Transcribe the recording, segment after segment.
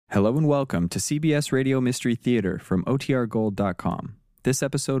Hello and welcome to CBS Radio Mystery Theater from OTRGold.com. This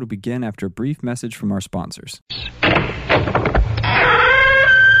episode will begin after a brief message from our sponsors.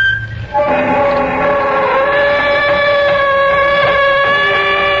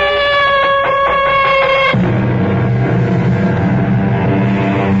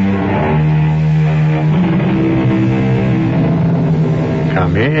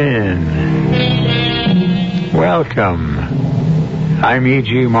 Come in. Welcome. I'm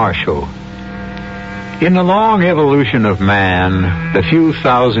E.G. Marshall. In the long evolution of man, the few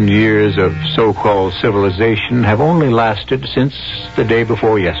thousand years of so-called civilization have only lasted since the day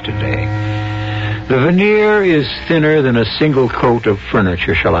before yesterday. The veneer is thinner than a single coat of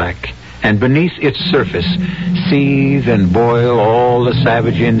furniture shellac, and beneath its surface seethe and boil all the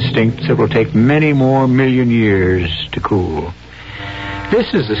savage instincts that will take many more million years to cool.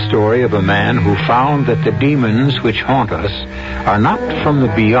 This is the story of a man who found that the demons which haunt us are not from the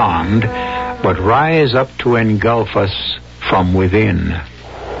beyond, but rise up to engulf us from within.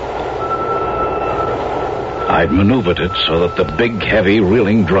 I'd maneuvered it so that the big, heavy,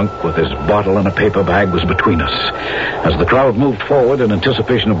 reeling drunk with his bottle and a paper bag was between us. As the crowd moved forward in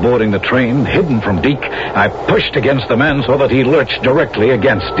anticipation of boarding the train, hidden from Deke, I pushed against the man so that he lurched directly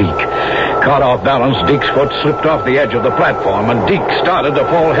against Deke. Caught off balance, Deke's foot slipped off the edge of the platform, and Deke started to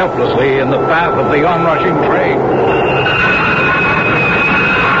fall helplessly in the path of the onrushing train.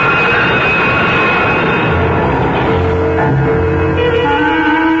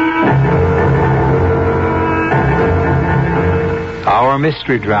 Our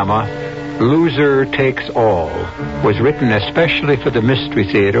mystery drama, Loser Takes All, was written especially for the Mystery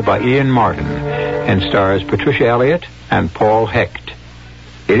Theater by Ian Martin and stars Patricia Elliott and Paul Hecht.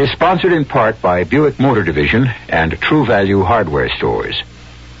 It is sponsored in part by Buick Motor Division and True Value Hardware Stores.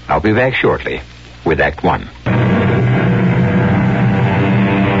 I'll be back shortly with Act One.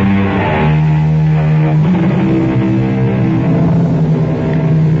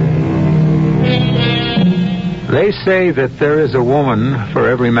 They say that there is a woman for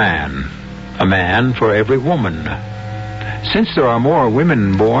every man, a man for every woman. Since there are more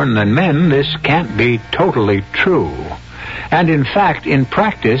women born than men, this can't be totally true. And in fact, in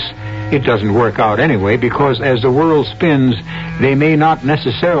practice, it doesn't work out anyway, because as the world spins, they may not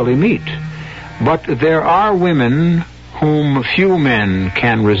necessarily meet. But there are women whom few men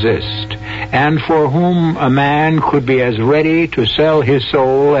can resist, and for whom a man could be as ready to sell his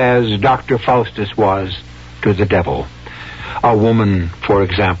soul as Dr. Faustus was to the devil. A woman, for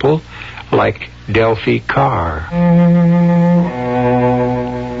example, like Delphi Carr.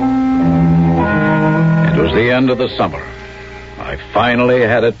 It was the end of the summer. I finally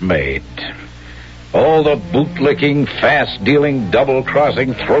had it made. All the bootlicking, fast-dealing,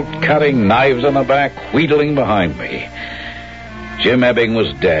 double-crossing, throat-cutting, knives in the back, wheedling behind me. Jim Ebbing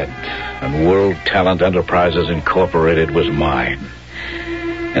was dead, and World Talent Enterprises Incorporated was mine.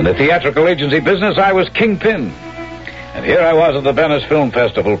 In the theatrical agency business, I was kingpin. And here I was at the Venice Film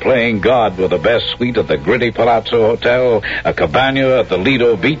Festival playing God with the best suite at the gritty Palazzo Hotel, a cabana at the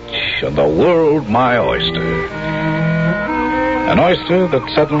Lido Beach, and the world my oyster. An oyster that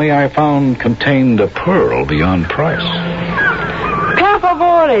suddenly I found contained a pearl beyond price. Per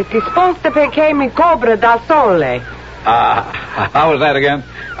favore, ti sposta perché mi cobra da sole. How was that again?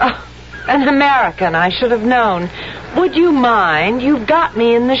 An American, I should have known. Would you mind? You've got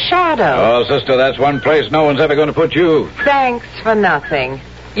me in the shadow. Oh, sister, that's one place no one's ever going to put you. Thanks for nothing.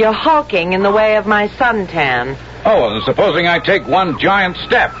 You're hulking in the way of my suntan. Oh, well, supposing I take one giant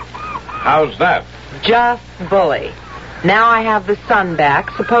step. How's that? Just bully. Now I have the sun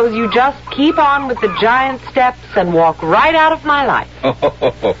back. Suppose you just keep on with the giant steps and walk right out of my life.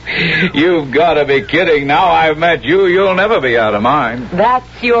 Oh, you've got to be kidding. Now I've met you, you'll never be out of mine.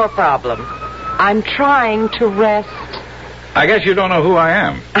 That's your problem. I'm trying to rest. I guess you don't know who I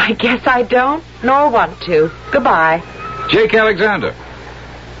am. I guess I don't, nor want to. Goodbye. Jake Alexander.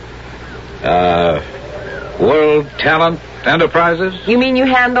 World Talent Enterprises? You mean you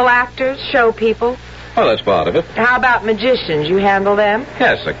handle actors, show people? Well, that's part of it. How about magicians? You handle them?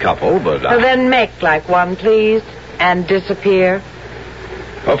 Yes, a couple, but... Well, then make like one, please, and disappear.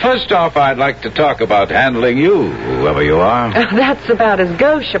 Well, first off, I'd like to talk about handling you, whoever you are. That's about as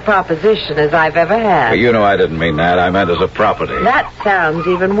gauche a proposition as I've ever had. Well, you know I didn't mean that. I meant as a property. That sounds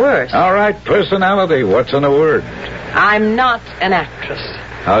even worse. All right, personality. What's in a word? I'm not an actress.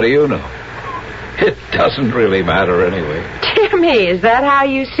 How do you know? It doesn't really matter anyway. Dear me, is that how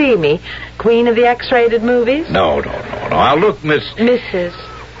you see me? Queen of the X-rated movies? No. I'll look, Mrs.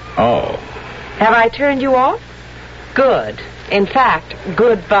 Oh. Have I turned you off? Good. In fact,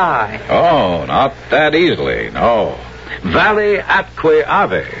 goodbye. Oh, not that easily, no. Vale atque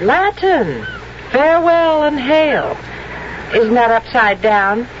ave. Latin. Farewell and hail. Isn't that upside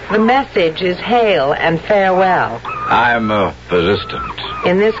down? The message is hail and farewell. I'm persistent.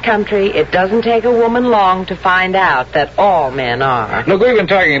 In this country, it doesn't take a woman long to find out that all men are. Look, we've been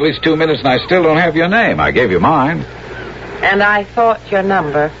talking at least 2 minutes, and I still don't have your name. I gave you mine. And I thought your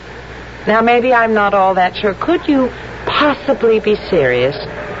number. Now, maybe I'm not all that sure. Could you possibly be serious?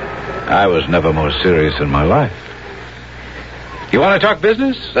 I was never more serious in my life. You want to talk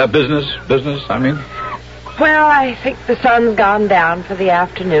business? Business, I mean. Well, I think the sun's gone down for the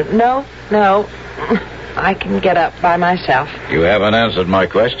afternoon. No. I can get up by myself. You haven't answered my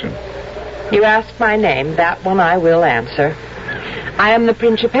question. You asked my name. That one I will answer. I am the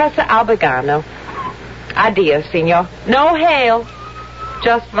Principessa Albigano. Addio, signor. No hail.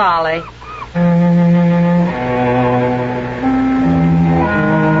 Just volley.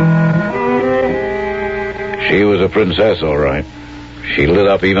 She was a princess, all right. She lit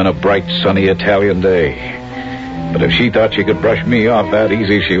up even a bright, sunny Italian day. But if she thought she could brush me off that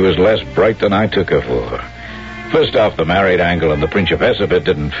easy, she was less bright than I took her for. First off, the married angle and the Principessa bit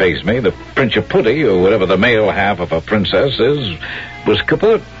didn't faze me. The Principuti, or whatever the male half of a princess is, was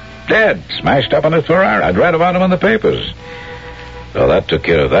kaput. Dead. Smashed up in a Ferrari. I'd read about him in the papers. So that took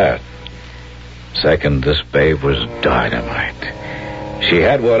care of that. Second, this babe was dynamite. She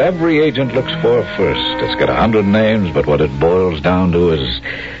had what every agent looks for first. It's got 100 names, but what it boils down to is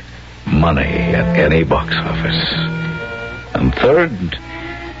money at any box office. And third,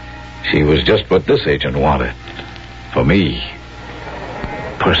 she was just what this agent wanted. For me.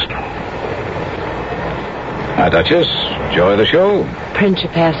 Personal. Hi, Duchess. Enjoy the show.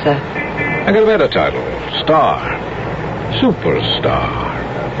 Principessa. I got a better title. Star. Superstar.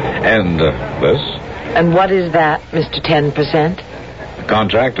 And this? And what is that, Mr. 10%?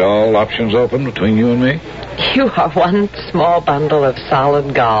 Contract, all options open between you and me? You are one small bundle of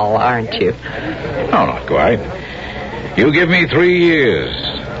solid gall, aren't you? No, not quite. You give me 3 years.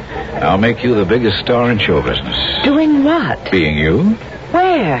 I'll make you the biggest star in show business. Doing what? Being you.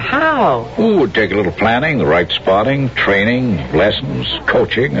 Where? How? Ooh, it'd take a little planning, the right spotting, training, lessons,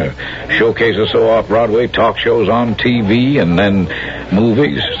 coaching, a showcase or so off-Broadway, talk shows on TV, and then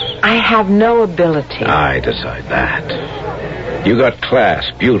movies. I have no ability. I decide that. You got class,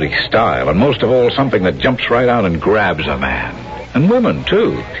 beauty, style, and most of all, something that jumps right out and grabs a man. And women,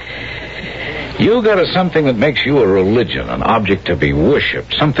 too. You got something that makes you a religion, an object to be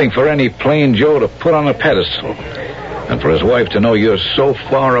worshipped, something for any plain Joe to put on a pedestal. And for his wife to know you're so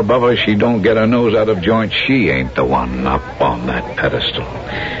far above her she don't get her nose out of joint, she ain't the one up on that pedestal.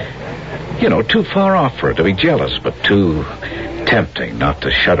 You know, too far off for her to be jealous, but too tempting not to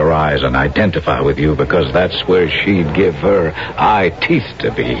shut her eyes and identify with you because that's where she'd give her eye teeth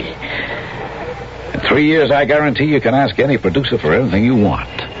to be. In 3 years, I guarantee you can ask any producer for anything you want.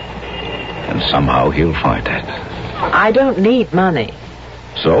 And somehow he'll find it. I don't need money.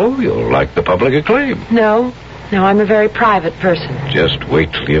 So you'll like the public acclaim. No, I'm a very private person. Just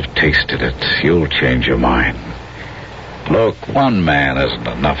wait till you've tasted it. You'll change your mind. Look, one man isn't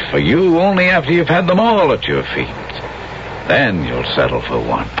enough for you, only after you've had them all at your feet. Then you'll settle for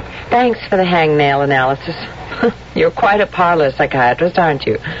one. Thanks for the hangnail analysis. You're quite a parlor psychiatrist, aren't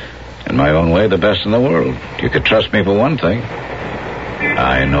you? In my own way, the best in the world. You could trust me for one thing.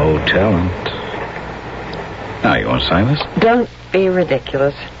 I know talent. Now, you want to sign this? Don't be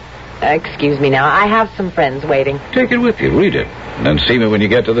ridiculous. Excuse me now. I have some friends waiting. Take it with you. Read it. And then see me when you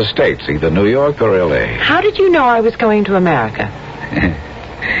get to the States, either New York or L.A. How did you know I was going to America?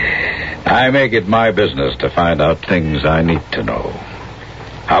 I make it my business to find out things I need to know.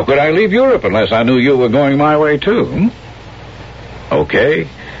 How could I leave Europe unless I knew you were going my way, too? Okay.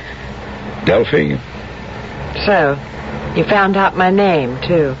 Delphi? So, you found out my name,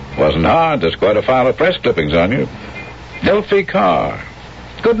 too. Wasn't hard. There's quite a file of press clippings on you. Delphi Carr.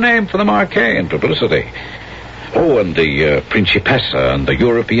 Good name for the marquee in publicity. Oh, and the Principessa and the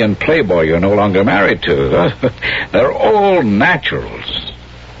European playboy you're no longer married to. They're all naturals.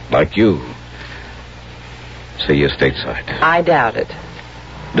 Like you. See you stateside. I doubt it.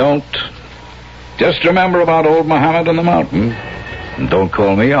 Don't. Just remember about old Muhammad and the mountain. And don't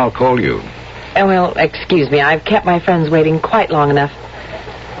call me, I'll call you. Oh, well, excuse me. I've kept my friends waiting quite long enough.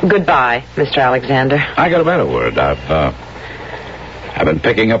 Goodbye, Mr. Alexander. I got a better word. I've been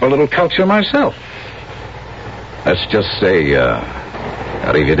picking up a little culture myself. Let's just say,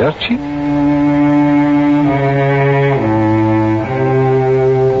 arrivederci.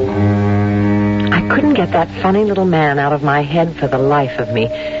 I couldn't get that funny little man out of my head for the life of me,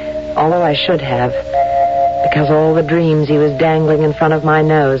 although I should have, because all the dreams he was dangling in front of my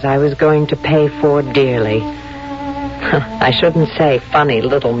nose I was going to pay for dearly. I shouldn't say funny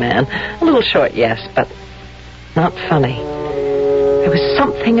little man. A little short, yes, but not funny. There was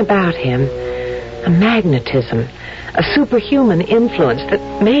something about him, a magnetism, a superhuman influence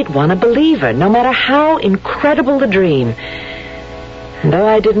that made one a believer, no matter how incredible the dream. And though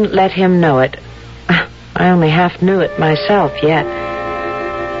I didn't let him know it, I only half knew it myself yet.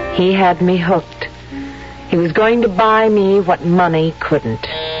 He had me hooked. He was going to buy me what money couldn't.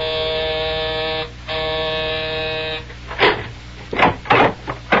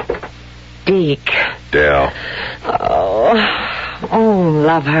 Deke. Dale. Oh,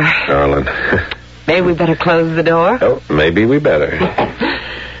 lover. Darling. Maybe we better close the door? Oh, maybe we better.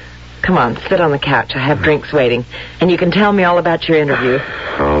 Come on, sit on the couch. I have drinks waiting. And you can tell me all about your interview.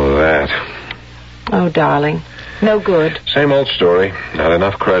 Oh, that. Oh, darling. No good. Same old story. Not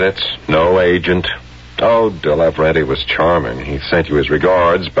enough credits. No agent. Oh, De Lavrenti was charming. He sent you his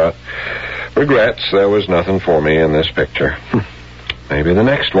regards, but regrets there was nothing for me in this picture. Maybe the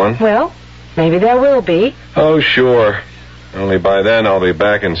next one. Well, maybe there will be. Oh, sure. Only by then I'll be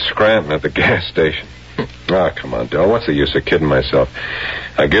back in Scranton at the gas station. Come on, Del. What's the use of kidding myself?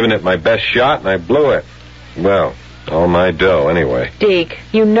 I've given it my best shot, and I blew it. Well, all my dough, anyway. Deke,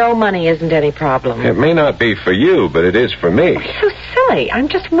 you know money isn't any problem. It may not be for you, but it is for me. You're so silly. I'm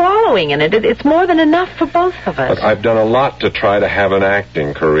just wallowing in it. It's more than enough for both of us. But I've done a lot to try to have an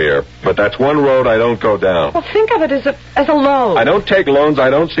acting career, but that's one road I don't go down. Well, think of it as a loan. I don't take loans I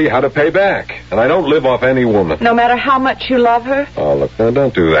don't see how to pay back, and I don't live off any woman. No matter how much you love her? Oh, look, now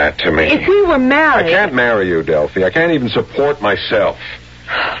don't do that to me. If we were married... I can't marry you, Delphi. I can't even support myself.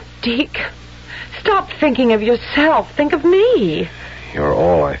 Deke, stop thinking of yourself. Think of me. You're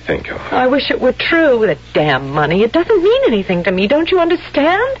all I think of. I wish it were true. That damn money. It doesn't mean anything to me. Don't you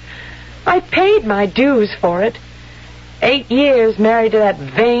understand? I paid my dues for it. 8 years married to that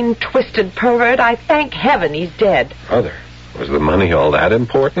vain, twisted pervert. I thank heaven he's dead. Brother, was the money all that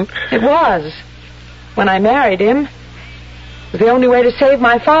important? It was. When I married him, it was the only way to save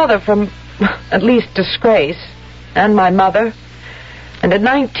my father from, at least, disgrace. And my mother. And at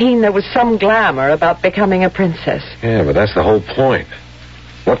 19, there was some glamour about becoming a princess. Yeah, but that's the whole point.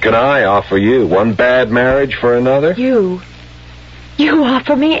 What can I offer you? One bad marriage for another? You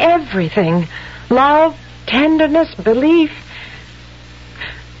offer me everything. Love, tenderness, belief.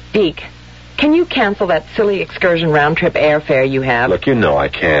 Deke, can you cancel that silly excursion round-trip airfare you have? Look, you know I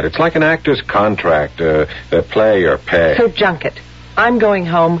can't. It's like an actor's contract, play or pay. So junk it. I'm going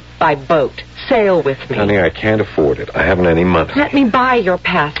home by boat. Sail with me. Honey, I can't afford it. I haven't any money. Let me buy your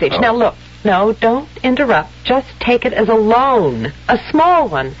passage. Oh. Now, look. No, don't interrupt. Just take it as a loan. A small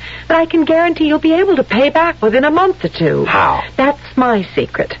one. That I can guarantee you'll be able to pay back within a month or two. How? That's my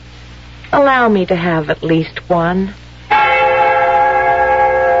secret. Allow me to have at least one.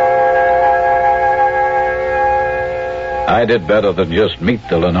 I did better than just meet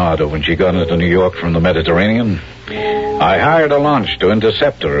the Leonardo when she got into New York from the Mediterranean. I hired a launch to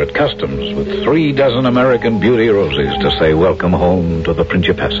intercept her at customs with 36 American beauty roses to say welcome home to the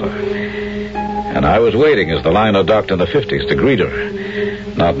Principessa. And I was waiting as the liner docked in the 50s to greet her,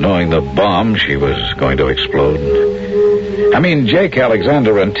 not knowing the bomb she was going to explode. I mean, Jake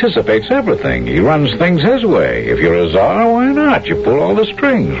Alexander anticipates everything. He runs things his way. If you're a czar, why not? You pull all the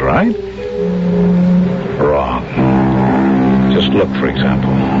strings, right? Wrong. Just look, for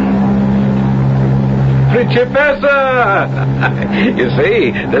example. Principessa! You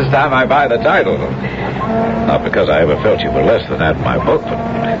see, this time I buy the title. Not because I ever felt you were less than that in my book,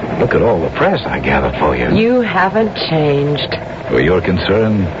 but look at all the press I gathered for you. You haven't changed. Where you're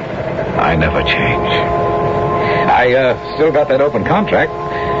concerned, I never change. I still got that open contract.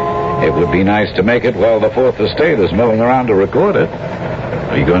 It would be nice to make it while the Fourth Estate is milling around to record it.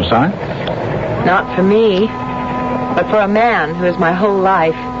 Are you going to sign? Not for me, but for a man who is my whole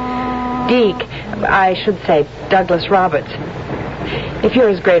life. Deke, I should say Douglas Roberts. If you're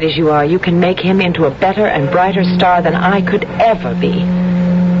as great as you are, you can make him into a better and brighter star than I could ever be.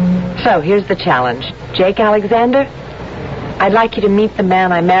 So, here's the challenge. Jake Alexander, I'd like you to meet the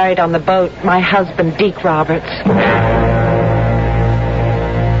man I married on the boat, my husband, Deke Roberts.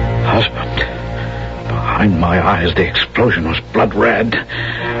 Husband. Behind my eyes, the explosion was blood red.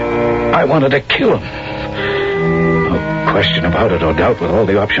 I wanted to kill him. No question about it or doubt, with all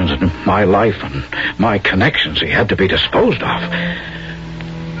the options in my life and my connections, he had to be disposed of.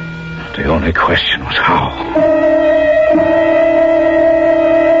 The only question was how.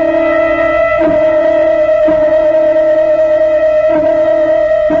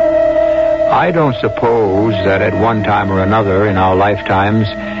 I don't suppose that at one time or another in our lifetimes,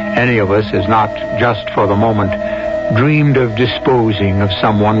 any of us has not, just for the moment, dreamed of disposing of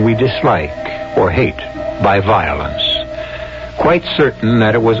someone we dislike or hate by violence. quite certain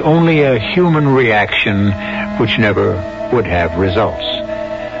that it was only a human reaction which never would have results.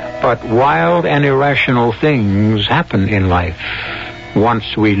 But wild and irrational things happen in life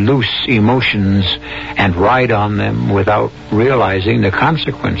once we loose emotions and ride on them without realizing the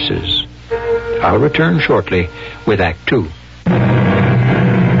consequences. I'll return shortly with Act Two.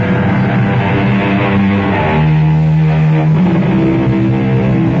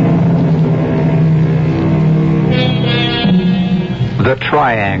 The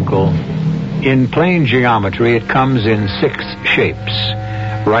triangle. In plane geometry, it comes in 6 shapes: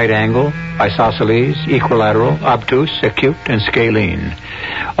 right angle, isosceles, equilateral, obtuse, acute, and scalene.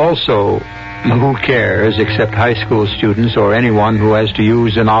 Also, who cares except high school students or anyone who has to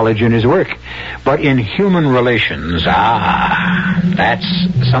use the knowledge in his work? But in human relations, that's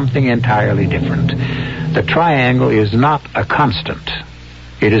something entirely different. The triangle is not a constant.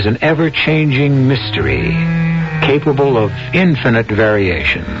 It is an ever-changing mystery, capable of infinite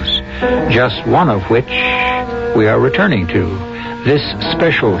variations, just one of which we are returning to. This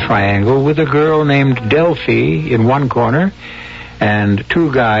special triangle with a girl named Delphi in one corner and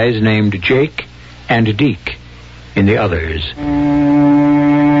 2 guys named Jake and Deke in the others.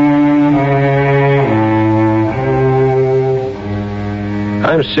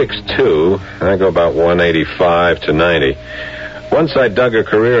 I'm 6'2", and I go about 185 to 90. Once I dug a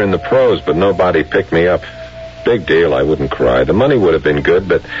career in the pros, but nobody picked me up. Big deal, I wouldn't cry. The money would have been good,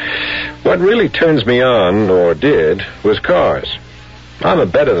 but what really turns me on, or did, was cars. I'm a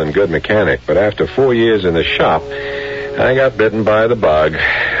better than good mechanic, but after 4 years in the shop, I got bitten by the bug.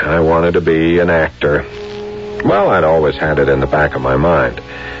 I wanted to be an actor. Well, I'd always had it in the back of my mind.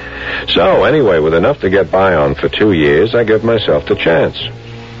 So, anyway, with enough to get by on for 2 years, I gave myself the chance.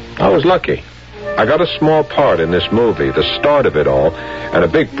 I was lucky. I got a small part in this movie, the start of it all, and a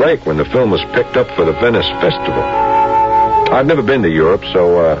big break when the film was picked up for the Venice Festival. I'd never been to Europe,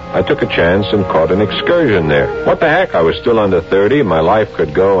 so I took a chance and caught an excursion there. What the heck? I was still under 30. My life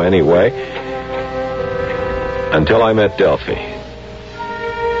could go any way. Until I met Delphi.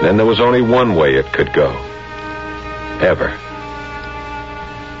 Then there was only one way it could go. Ever.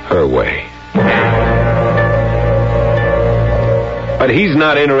 Her way. But he's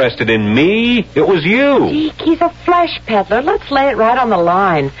not interested in me. It was you. Jake, he's a flesh peddler. Let's lay it right on the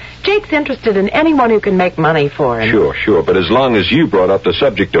line. Jake's interested in anyone who can make money for him. Sure. But as long as you brought up the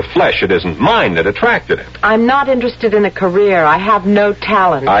subject of flesh, it isn't mine that attracted him. I'm not interested in a career. I have no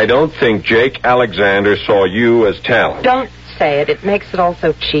talent. I don't think Jake Alexander saw you as talent. Don't say it. It makes it all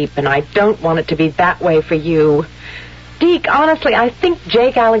so cheap, and I don't want it to be that way for you. Deke, honestly, I think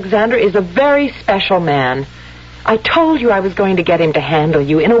Jake Alexander is a very special man. I told you I was going to get him to handle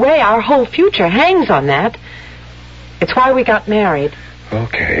you. In a way, our whole future hangs on that. It's why we got married.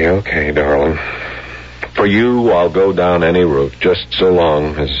 Okay, darling. For you, I'll go down any route, just so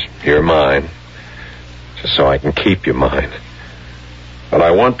long as you're mine. Just so I can keep you mine. But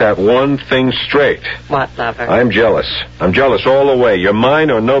I want that one thing straight. What, lover? I'm jealous. I'm jealous all the way. You're mine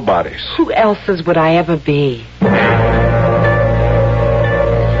or nobody's. Who else's would I ever be?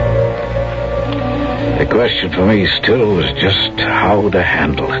 The question for me still was just how to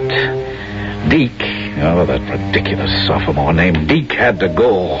handle it. Deke, that ridiculous sophomore named Deke had to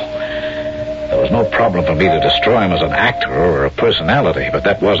go. There was no problem for me to destroy him as an actor or a personality, but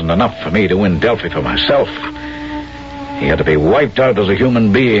that wasn't enough for me to win Delphi for myself. He had to be wiped out as a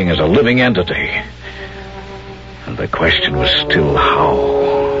human being, as a living entity. And the question was still how.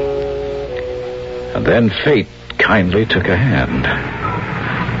 And then fate kindly took a hand.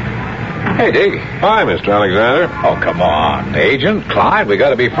 Hey, Deke. Hi, Mr. Alexander. Oh, come on. Agent, Clyde, we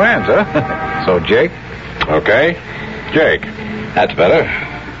gotta be friends, huh? So, Jake? Okay. Jake. That's better.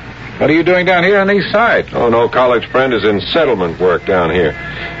 What are you doing down here on the east side? Oh, no college friend is in settlement work down here.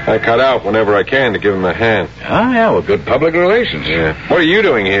 I cut out whenever I can to give him a hand. Ah, yeah, well, good public relations. Yeah. What are you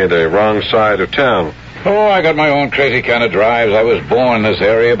doing here, the wrong side of town? Oh, I got my own crazy kind of drives. I was born in this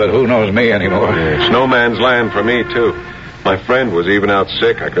area, but who knows me anymore? Yeah, it's no man's land for me, too. My friend was even out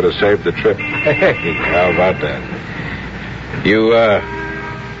sick. I could have saved the trip. Hey, how about that?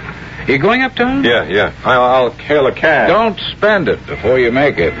 You going uptown? Yeah. I'll hail a cab. Don't spend it before you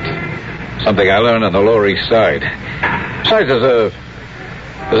make it. Something I learned on the Lower East Side. Besides, there's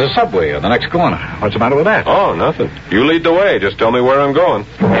a subway on the next corner. What's the matter with that? Oh, nothing. You lead the way. Just tell me where I'm going.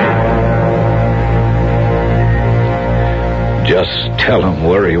 Just tell him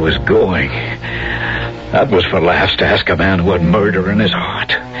where he was going. That was for laughs to ask a man who had murder in his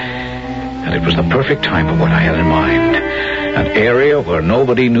heart. And it was the perfect time for what I had in mind. An area where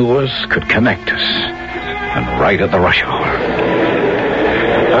nobody knew us could connect us. And right at the rush hour.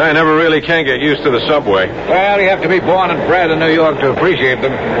 I never really can get used to the subway. Well, you have to be born and bred in New York to appreciate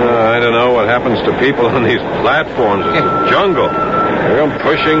them. I don't know what happens to people on these platforms. It's a jungle. They're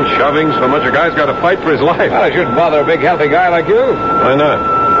pushing, shoving, so much a guy's got to fight for his life. Well, it shouldn't bother a big, healthy guy like you. Why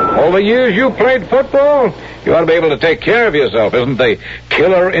not? All the years you played football, you ought to be able to take care of yourself. Isn't the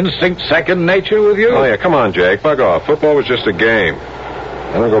killer instinct second nature with you? Oh, yeah, come on, Jake. Bug off. Football was just a game.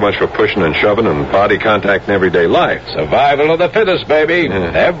 I don't go much for pushing and shoving and body contact in everyday life. Survival of the fittest, baby.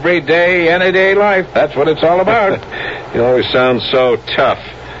 Yeah. Every day, any day life. That's what it's all about. You always sound so tough.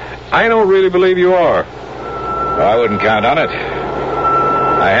 I don't really believe you are. Well, I wouldn't count on it.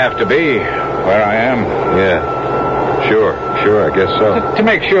 I have to be where I am. Yeah. Sure, I guess so. To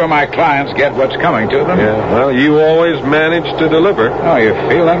make sure my clients get what's coming to them. Yeah, well, you always manage to deliver. Oh, you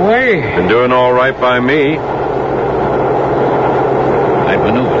feel that way? Been doing all right by me. I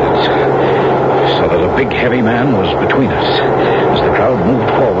maneuvered it so that a big, heavy man was between us. As the crowd moved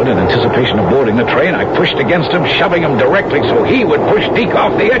forward in anticipation of boarding the train, I pushed against him, shoving him directly so he would push Deke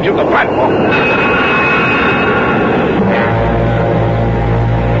off the edge of the platform.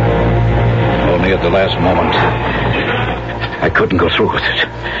 Only at the last moment, I couldn't go through with it.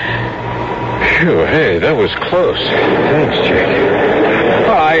 Phew, hey, that was close. Thanks, Jake.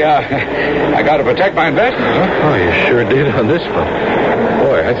 Well, I got to protect my investments, huh? Oh, you sure did on this one.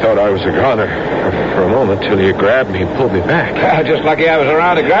 Boy, I thought I was a goner for a moment till you grabbed me and pulled me back. Just lucky I was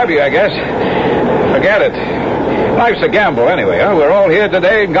around to grab you, I guess. Forget it. Life's a gamble anyway, huh? We're all here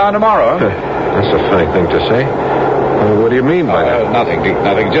today and gone tomorrow, huh? That's a funny thing to say. What do you mean by that? Nothing, Deke,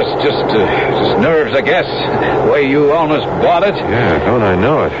 nothing. Just nerves, I guess. The way you almost bought it. Yeah, don't I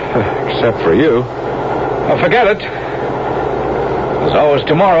know it? Except for you. Well, forget it. There's always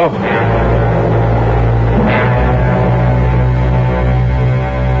tomorrow.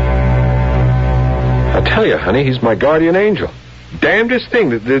 I tell you, honey, he's my guardian angel. Damnedest thing,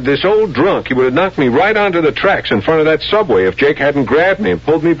 this old drunk, he would have knocked me right onto the tracks in front of that subway if Jake hadn't grabbed me and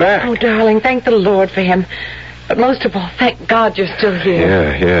pulled me back. Oh, darling, thank the Lord for him. But most of all, thank God you're still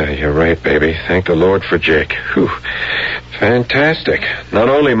here. Yeah, you're right, baby. Thank the Lord for Jake. Whew. Fantastic. Not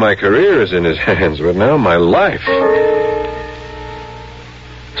only my career is in his hands, but now my life.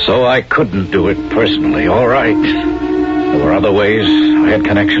 So I couldn't do it personally, all right. There were other ways. I had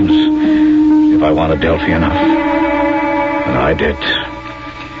connections. If I wanted Delphi enough. And I did.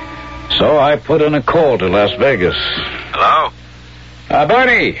 So I put in a call to Las Vegas. Hello?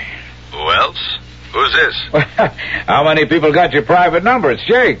 Bernie. Who else? Who's this? How many people got your private number? It's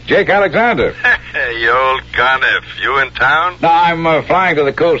Jake Alexander. Hey, you old gun-if. You in town? No, I'm flying to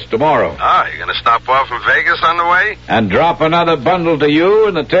the coast tomorrow. Oh, you gonna stop off in Vegas on the way? And drop another bundle to you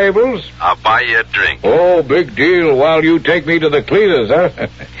and the tables? I'll buy you a drink. Oh, big deal while you take me to the Cletus, huh?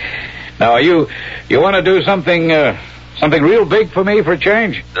 Now, you want to do something real big for me for a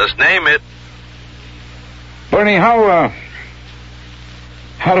change? Just name it. Bernie, how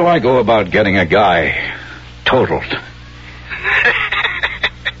do I go about getting a guy totaled?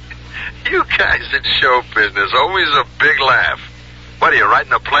 You guys in show business, always a big laugh. What, are you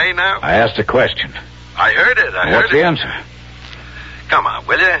writing a play now? I asked a question. I heard it. What's the answer? Come on,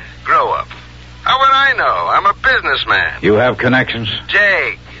 will you? Grow up. How would I know? I'm a businessman. You have connections?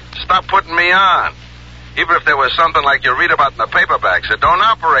 Jake, stop putting me on. Even if there was something like you read about in the paperbacks, it don't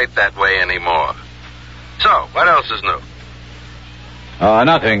operate that way anymore. So, what else is new?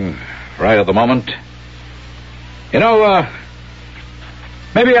 Nothing right at the moment. You know,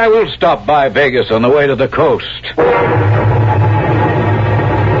 maybe I will stop by Vegas on the way to the coast.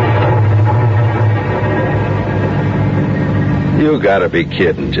 You gotta be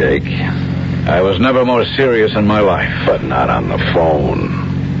kidding, Jake. I was never more serious in my life. But not on the phone.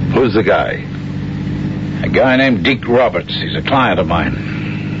 Who's the guy? A guy named Deke Roberts. He's a client of mine.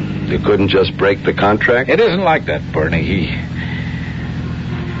 You couldn't just break the contract? It isn't like that, Bernie.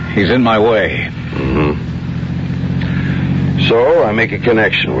 He's in my way. Mm-hmm. So I make a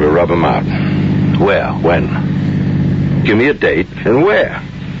connection. We'll rub him out. Where? When? Give me a date. And where?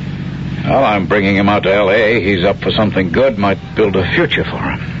 Well, I'm bringing him out to L.A. He's up for something good. Might build a future for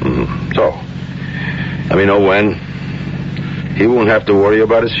him. Mm-hmm. So, let me know when. He won't have to worry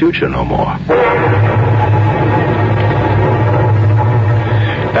about his future no more.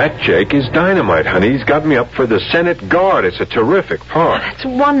 That Jake is dynamite, honey. He's got me up for the Senate Guard. It's a terrific part. Oh, that's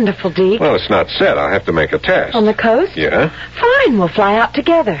wonderful, Deke. Well, it's not set. I'll have to make a test. On the coast? Yeah. Fine, we'll fly out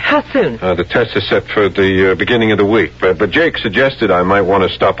together. How soon? The test is set for the beginning of the week. But Jake suggested I might want to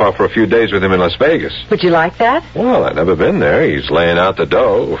stop off for a few days with him in Las Vegas. Would you like that? Well, I've never been there. He's laying out the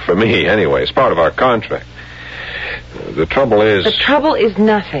dough. For me, anyway. It's part of our contract. The trouble is... The trouble is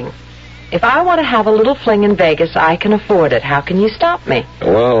nothing. If I want to have a little fling in Vegas, I can afford it. How can you stop me?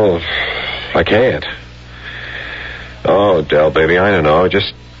 Well, I can't. Oh, Del, baby, I don't know. It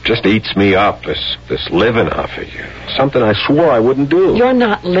just eats me up, this living off of you. Something I swore I wouldn't do. You're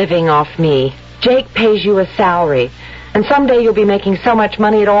not living off me. Jake pays you a salary. And someday you'll be making so much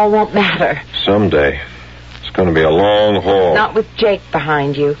money it all won't matter. Someday. It's going to be a long haul. Not with Jake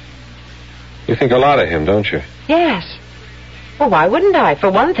behind you. You think a lot of him, don't you? Yes. Well, why wouldn't I? For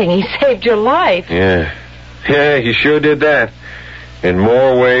one thing, he saved your life. Yeah. Yeah, he sure did that. In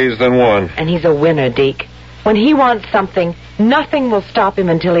more ways than one. And he's a winner, Deke. When he wants something, nothing will stop him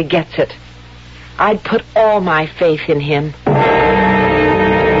until he gets it. I'd put all my faith in him.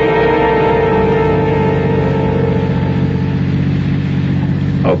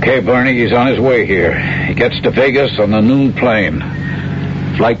 Okay, Bernie, he's on his way here. He gets to Vegas on the noon plane.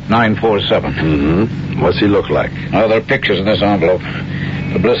 Flight 947. Mm-hmm. What's he look like? Oh, there are pictures in this envelope.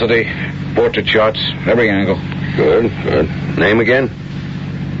 Publicity, portrait shots, every angle. Good. Name again?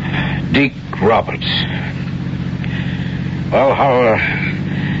 Deke Roberts. Well,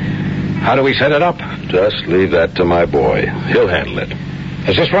 how do we set it up? Just leave that to my boy. He'll handle it.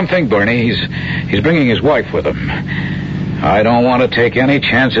 There's just one thing, Bernie. He's bringing his wife with him. I don't want to take any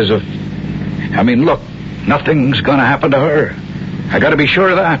chances of... I mean, look, nothing's going to happen to her. I got to be sure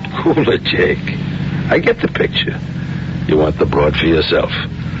of that. Cool it, Jake. I get the picture. You want the broad for yourself.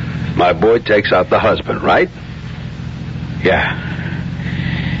 My boy takes out the husband, right? Yeah.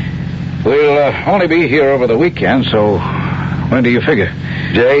 We'll only be here over the weekend, so when do you figure?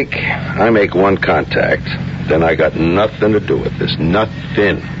 Jake, I make one contact. Then I got nothing to do with this.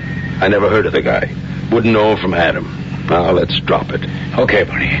 Nothing. I never heard of the guy. Wouldn't know him from Adam. Now, let's drop it. Okay,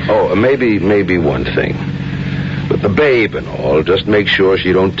 Bernie. Oh, maybe one thing. With the babe and all, just make sure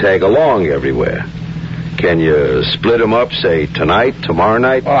she don't tag along everywhere. Can you split them up, say, tonight, tomorrow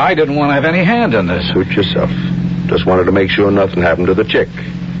night? Well, I didn't want to have any hand in this. Suit yourself. Just wanted to make sure nothing happened to the chick.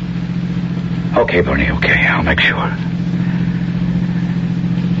 Okay, Bernie, okay. I'll make sure.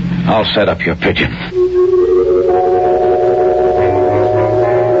 I'll set up your pigeon.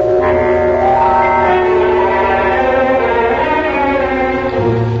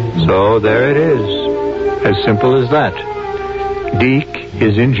 So there it is. As simple as that. Deke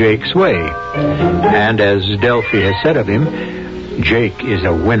is in Jake's way. And as Delphi has said of him, Jake is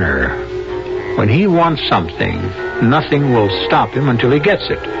a winner. When he wants something, nothing will stop him until he gets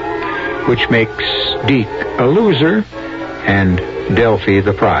it, which makes Deke a loser and Delphi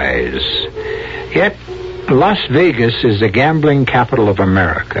the prize. Yet, Las Vegas is the gambling capital of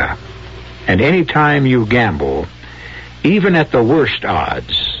America. And any time you gamble, even at the worst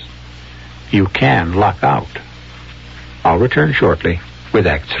odds, you can luck out. I'll return shortly with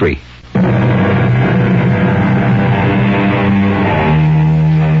Act 3.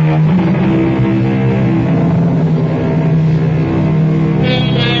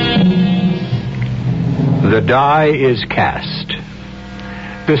 The die is cast.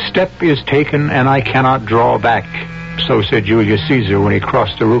 The step is taken, and I cannot draw back, so said Julius Caesar when he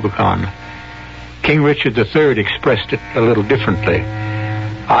crossed the Rubicon. King Richard III expressed it a little differently.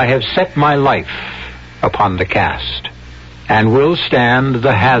 I have set my life upon the cast, and will stand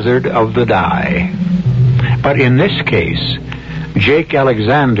the hazard of the die. But in this case, Jake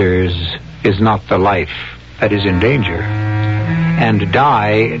Alexander's is not the life that is in danger. And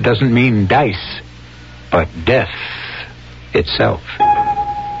die doesn't mean dice, but death itself.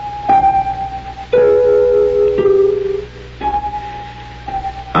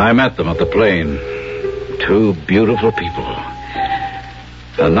 I met them at the plane. Two beautiful people.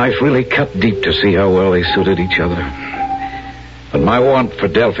 The knife really cut deep to see how well they suited each other. But my want for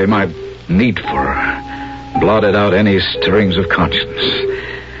Delphi, my need for her, blotted out any stirrings of conscience.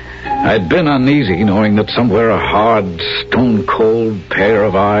 I'd been uneasy knowing that somewhere a hard, stone-cold pair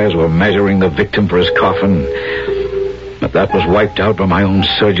of eyes were measuring the victim for his coffin. But that was wiped out by my own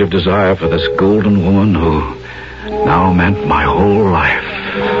surge of desire for this golden woman who now meant my whole life.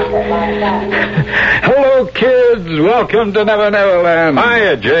 Hello, kids. Welcome to Never Never Land.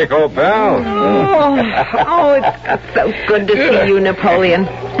 Hiya, Jake, old pal. Oh, it's so good to see you, Napoleon.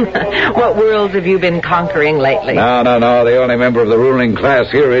 What worlds have you been conquering lately? No. The only member of the ruling class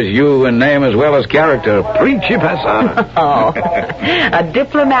here is you in name as well as character. Principessa. Oh, a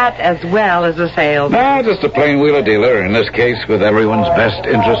diplomat as well as a salesman. No, just a plain wheeler dealer, in this case with everyone's best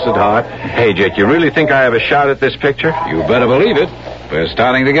interest at heart. Hey, Jake, you really think I have a shot at this picture? You better believe it. We're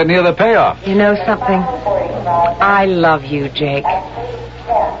starting to get near the payoff. You know something? I love you, Jake.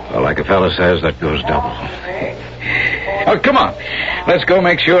 Well, like a fella says, that goes double. Oh, come on. Let's go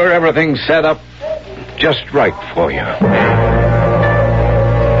make sure everything's set up just right for you.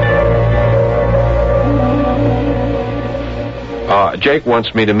 Jake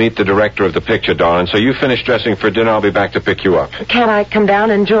wants me to meet the director of the picture, darling, so you finish dressing for dinner. I'll be back to pick you up. Can't I come down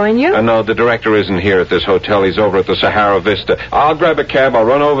and join you? No, the director isn't here at this hotel. He's over at the Sahara Vista. I'll grab a cab. I'll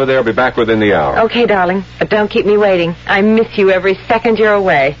run over there. I'll be back within the hour. Okay, darling, but don't keep me waiting. I miss you every second you're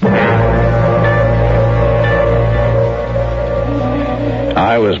away.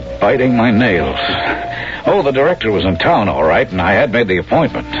 I was biting my nails. Oh, the director was in town, all right, and I had made the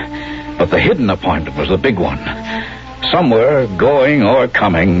appointment. But the hidden appointment was the big one. Somewhere, going or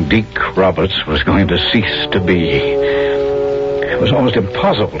coming, Deke Roberts was going to cease to be. It was almost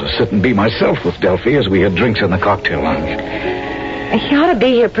impossible to sit and be myself with Delphi as we had drinks in the cocktail lounge. He ought to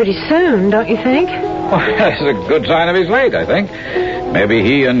be here pretty soon, don't you think? Well, that's a good sign of he's late, I think. Maybe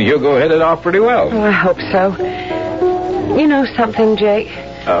he and Hugo hit it off pretty well. Oh, I hope so. You know something, Jake?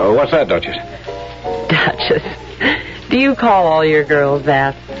 What's that, Duchess? Duchess. Do you call all your girls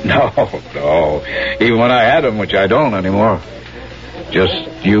that? No. Even when I had them, which I don't anymore.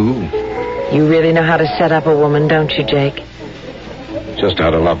 Just you. You really know how to set up a woman, don't you, Jake? Just how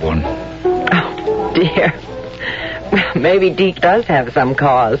to love one. Oh, dear. Well, maybe Deke does have some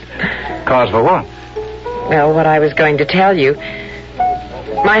cause. Cause for what? Well, what I was going to tell you.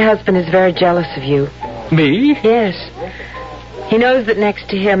 My husband is very jealous of you. Me? Yes. He knows that next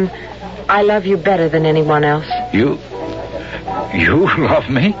to him, I love you better than anyone else. You love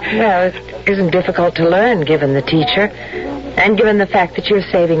me? Well, it isn't difficult to learn, given the teacher, and given the fact that you're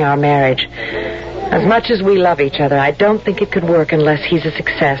saving our marriage. As much as we love each other, I don't think it could work unless he's a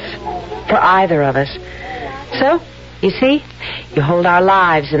success. For either of us. So, you see, you hold our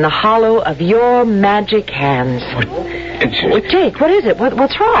lives in the hollow of your magic hands. Jake, what is it?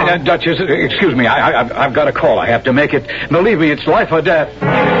 What's wrong? Duchess, excuse me. I've got a call. I have to make it. Believe me, it's life or death.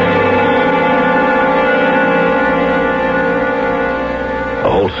 The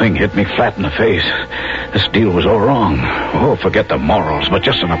whole thing hit me flat in the face. This deal was all wrong. Oh, forget the morals, but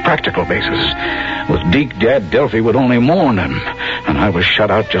just on a practical basis. With Deke dead, Delphi would only mourn him, and I was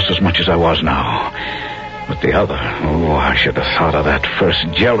shut out just as much as I was now. But the other, I should have thought of that first.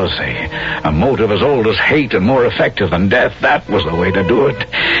 Jealousy. A motive as old as hate and more effective than death. That was the way to do it.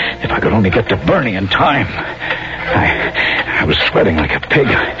 If I could only get to Bernie in time. I was sweating like a pig.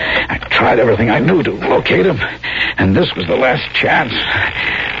 I tried everything I knew to locate him, and this was the last chance.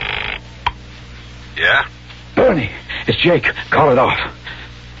 Yeah? Bernie, it's Jake. Call it off.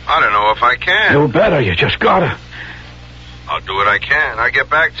 I don't know if I can. You better. You just gotta. I'll do what I can. I'll get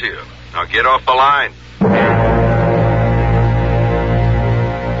back to you. Now get off the line.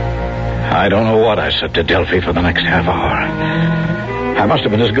 I don't know what I said to Delphi for the next half hour. I must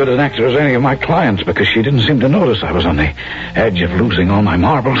have been as good an actor as any of my clients because she didn't seem to notice I was on the edge of losing all my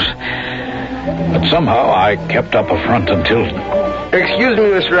marbles. But somehow I kept up a front until... Excuse me,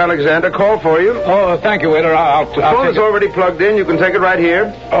 Mr. Alexander. Call for you. Oh, thank you, waiter. The phone is already plugged in. You can take it right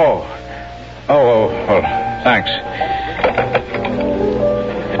here. Oh, well, thanks.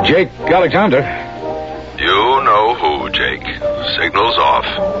 Jake Alexander. You know who, Jake. Signal's off.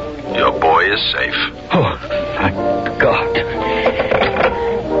 Your boy is safe. Oh, thank God.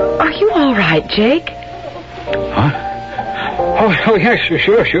 Are you all right, Jake? Huh? Oh, yes,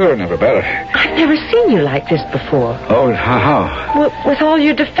 sure, never better. I've never seen you like this before. Oh, how? Well, with all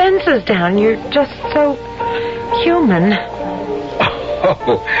your defenses down, you're just so human.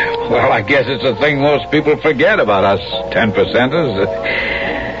 Oh, well, I guess it's a thing most people forget about us 10%ers.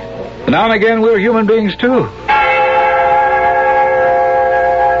 Now and again, we're human beings, too.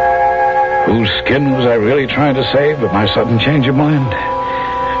 Whose skin was I really trying to save with my sudden change of mind?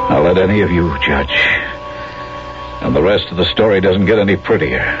 I'll let any of you judge. And the rest of the story doesn't get any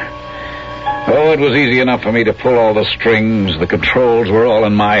prettier. Oh, it was easy enough for me to pull all the strings. The controls were all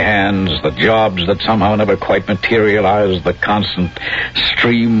in my hands. The jobs that somehow never quite materialized. The constant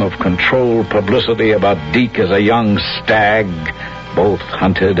stream of controlled publicity about Deke as a young stag, both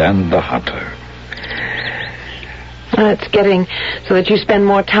hunted and the hunter. It's getting so that you spend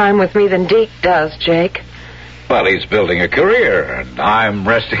more time with me than Deke does, Jake. Well, he's building a career, and I'm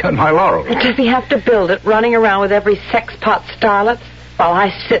resting on my laurels. Does he have to build it, running around with every sexpot starlet, while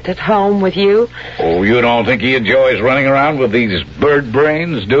I sit at home with you? Oh, you don't think he enjoys running around with these bird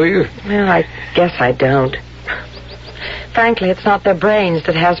brains, do you? Well, I guess I don't. Frankly, it's not their brains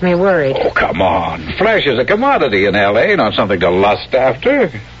that has me worried. Oh, come on. Flesh is a commodity in L.A., not something to lust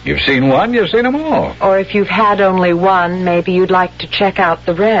after. You've seen one, you've seen them all. Or if you've had only one, maybe you'd like to check out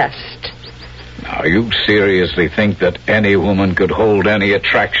the rest. Now, you seriously think that any woman could hold any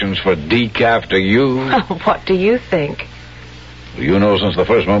attractions for Deke after you? Oh, what do you think? You know, since the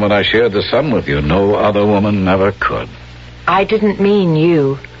first moment I shared the sun with you, no other woman ever could. I didn't mean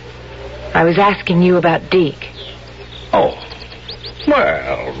you. I was asking you about Deke. Oh,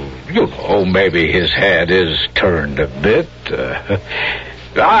 Well, you know, maybe his head is turned a bit.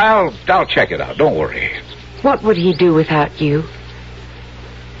 I'll check it out. Don't worry. What would he do without you?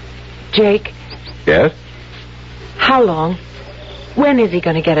 Jake? Yes? How long? When is he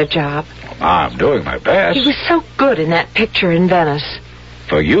going to get a job? I'm doing my best. He was so good in that picture in Venice.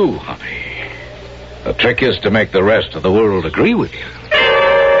 For you, honey. The trick is to make the rest of the world agree with you.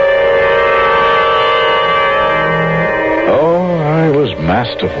 Oh, I was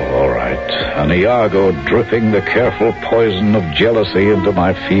masterful, all right. An Iago dripping the careful poison of jealousy into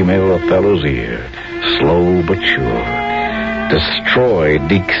my female Othello's ear. Slow but sure. Destroy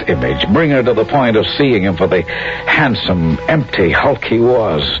Deke's image. Bring her to the point of seeing him for the handsome, empty hulk he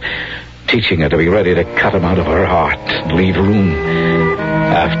was. Teaching her to be ready to cut him out of her heart and leave room,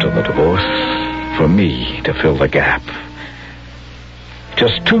 after the divorce, for me to fill the gap.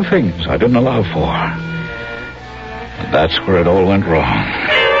 Just two things I didn't allow for. And that's where it all went wrong.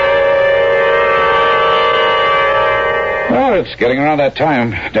 Well, it's getting around that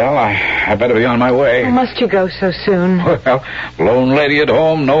time, Dell. I better be on my way. Oh, must you go so soon? Well, lone lady at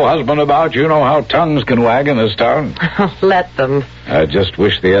home, no husband about. You know how tongues can wag in this town. Let them. I just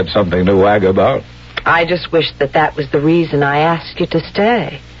wish they had something to wag about. I just wish that was the reason I asked you to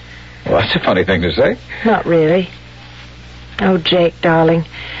stay. Well, that's a funny thing to say. Not really. Oh, Jake, darling.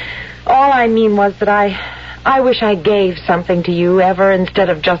 All I mean was that I wish I gave something to you ever instead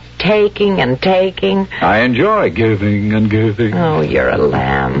of just taking and taking. I enjoy giving and giving. Oh, you're a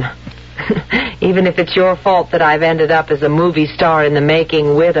lamb. Even if it's your fault that I've ended up as a movie star in the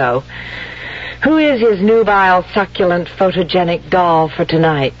making widow. Who is his nubile, succulent, photogenic doll for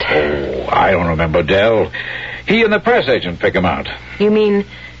tonight? Oh, I don't remember, Dell. He and the press agent pick him out. You mean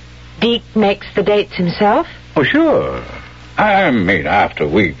Deke makes the dates himself? Oh, sure. I mean, after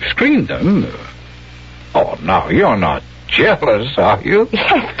we've screened them. Oh, no, you're not jealous, are you?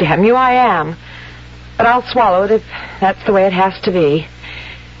 Yes, damn you, I am. But I'll swallow it if that's the way it has to be.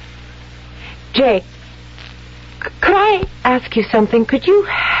 Jake, could I ask you something? Could you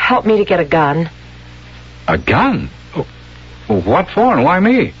help me to get a gun? A gun? Oh, what for and why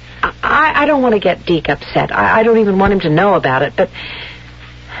me? I don't want to get Deke upset. I don't even want him to know about it, but...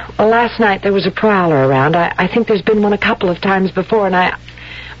 Well, last night there was a prowler around. I think there's been one a couple of times before, and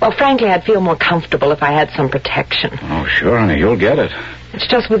well, frankly, I'd feel more comfortable if I had some protection. Oh, sure, honey, you'll get it. It's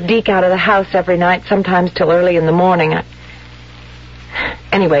just with Deke out of the house every night, sometimes till early in the morning.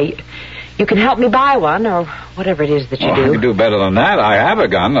 Anyway, you can help me buy one, or whatever it is that you do. I can do better than that. I have a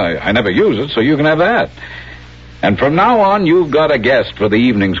gun. I never use it, so you can have that. And from now on, you've got a guest for the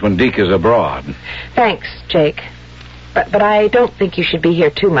evenings when Deke is abroad. Thanks, Jake. But I don't think you should be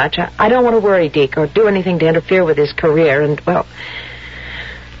here too much. I don't want to worry Deke or do anything to interfere with his career, and, well...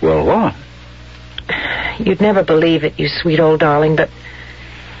 Well, what? You'd never believe it, you sweet old darling, but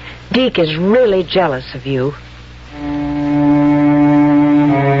Deke is really jealous of you.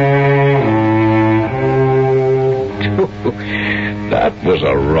 That was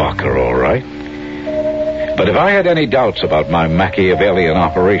a rocker, all right. But if I had any doubts about my Machiavellian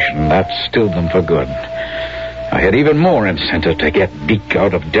operation, that stilled them for good. I had even more incentive to get Deke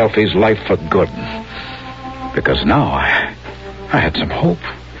out of Delphi's life for good. Because now I had some hope.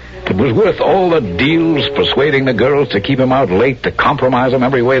 It was worth all the deals, persuading the girls to keep him out late, to compromise him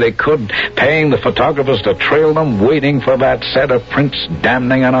every way they could, paying the photographers to trail them, waiting for that set of prints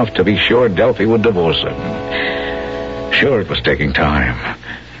damning enough to be sure Delphi would divorce him. Sure, it was taking time,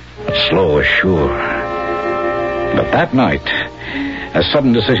 but slow as sure. But that night, a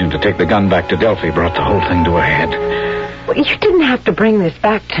sudden decision to take the gun back to Delphi brought the whole thing to a head. Well, you didn't have to bring this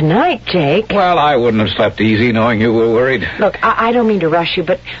back tonight, Jake. Well, I wouldn't have slept easy knowing you were worried. Look, I don't mean to rush you,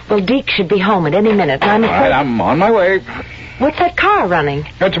 but, well, Deke should be home at any minute. I'm afraid... All right, I'm on my way. What's that car running?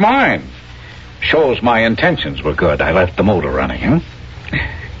 It's mine. Shows my intentions were good. I left the motor running,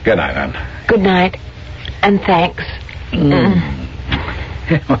 Good night, hon. Good night. And thanks. Well,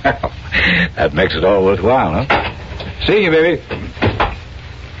 that makes it all worthwhile, huh? See you, baby.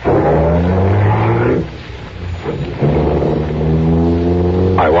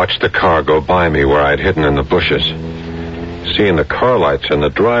 I watched the car go by me where I'd hidden in the bushes. Seeing the car lights in the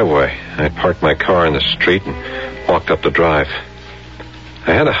driveway, I parked my car in the street and walked up the drive.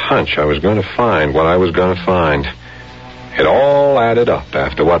 I had a hunch I was going to find what I was going to find. It all added up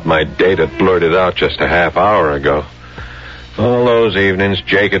after what my date had blurted out just a half hour ago. All those evenings,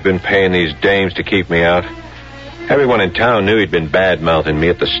 Jake had been paying these dames to keep me out. Everyone in town knew he'd been bad-mouthing me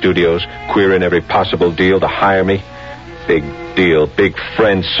at the studios, queering every possible deal to hire me. Big deal, big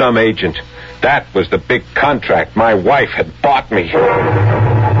friend, some agent. That was the big contract my wife had bought me.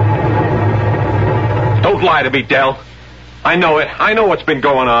 Don't lie to me, Dell. I know it. I know what's been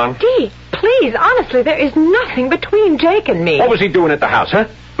going on. Deke, please, honestly, there is nothing between Jake and me. What was he doing at the house, huh?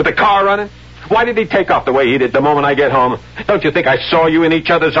 With the car running? Why did he take off the way he did the moment I get home? Don't you think I saw you in each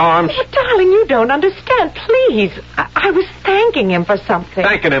other's arms? Oh, darling, you don't understand. Please. I was thanking him for something.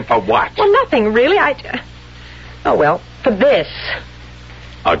 Thanking him for what? Well, nothing, really. Oh, well, for this.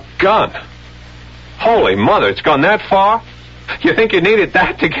 A gun? Holy mother, it's gone that far? You think you needed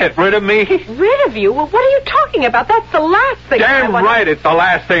that to get rid of me? Rid of you? Well, what are you talking about? That's the last thing Damn right, it's the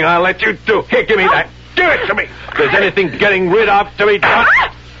last thing I'll let you do. Here, give me that. Give it to me. If there's anything getting rid of to be done...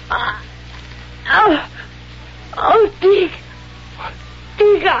 Oh, Deke.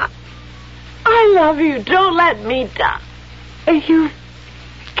 Deke, I love you. Don't let me die. You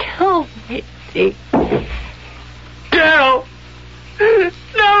killed me, Deke. Del!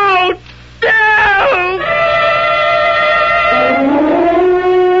 No! Del!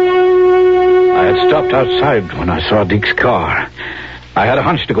 I had stopped outside when I saw Deke's car. I had a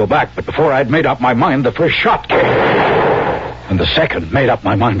hunch to go back, but before I'd made up my mind, the first shot came. And the second made up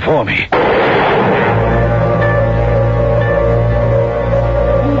my mind for me.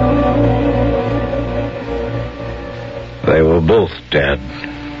 They were both dead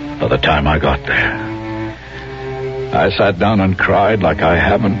by the time I got there. I sat down and cried like I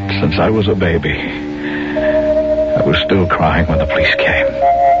haven't since I was a baby. I was still crying when the police came.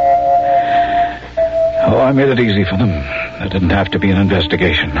 Oh, I made it easy for them. There didn't have to be an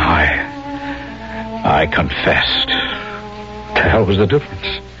investigation. I confessed. The hell was the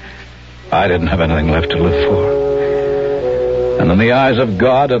difference? I didn't have anything left to live for. And in the eyes of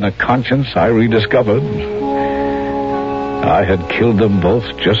God and a conscience, I rediscovered I had killed them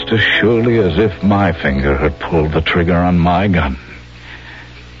both just as surely as if my finger had pulled the trigger on my gun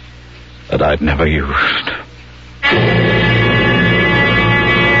that I'd never used.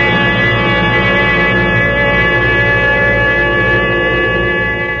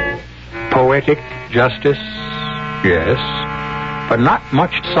 Poetic justice? Yes. But not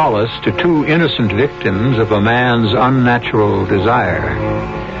much solace to two innocent victims of a man's unnatural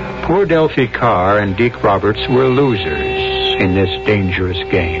desire. Poor Delphi Carr and Deke Roberts were losers in this dangerous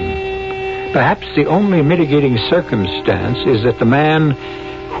game. Perhaps the only mitigating circumstance is that the man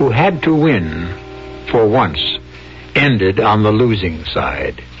who had to win, for once, ended on the losing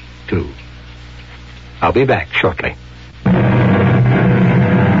side, too. I'll be back shortly.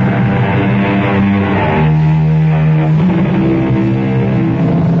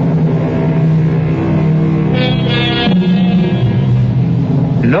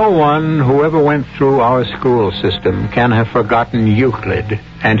 No one who ever went through our school system can have forgotten Euclid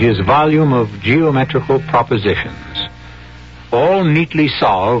and his volume of geometrical propositions, all neatly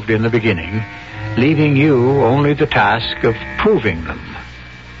solved in the beginning, leaving you only the task of proving them.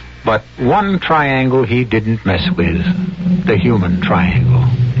 But one triangle he didn't mess with, the human triangle.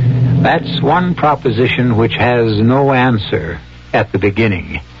 That's one proposition which has no answer at the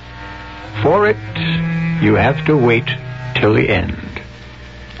beginning. For it, you have to wait till the end.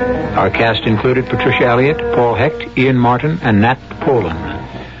 Our cast included Patricia Elliott, Paul Hecht, Ian Martin, and Nat Polan.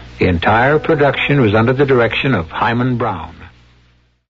 The entire production was under the direction of Hyman Brown.